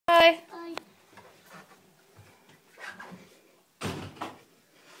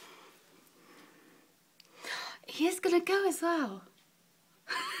as well.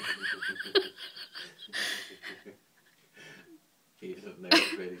 He doesn't know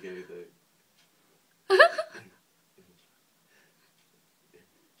which way to go though.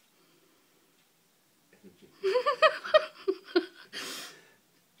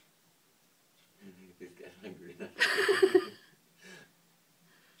 He's getting hungry now.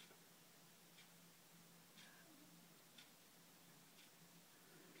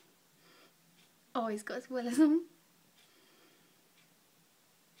 Oh, he's got his willies on.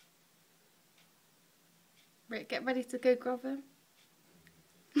 Rick, get ready to go grab him.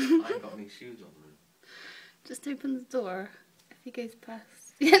 I ain't got any shoes on though. Just open the door if he goes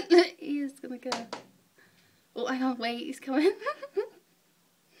past. Yeah, look, he is gonna go. Oh, hang on, wait, he's coming.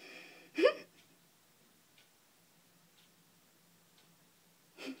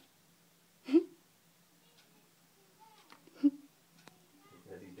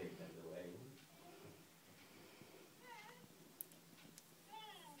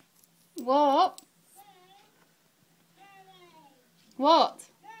 What? What?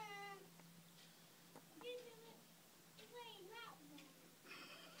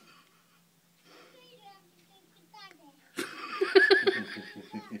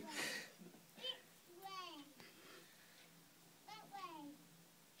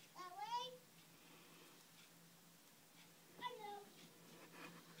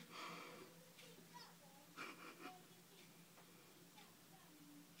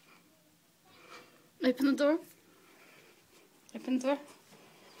 Open the door. Open the door.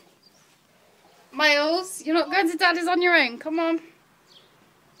 Myles, you're not going to Daddy's on your own. Come on.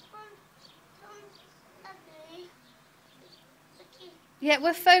 Yeah,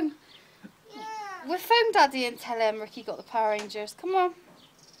 we'll phone. Yeah. We'll phone Daddy and tell him Rikki got the Power Rangers. Come on. Like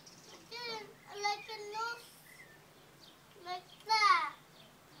a nose, like that.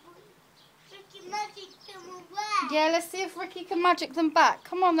 Rikki magic them away. Yeah, let's see if Rikki can magic them back.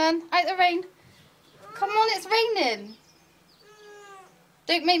 Come on then. Out the rain. Come on, it's raining.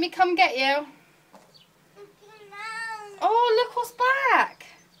 Don't make me come get you. Oh, look what's back.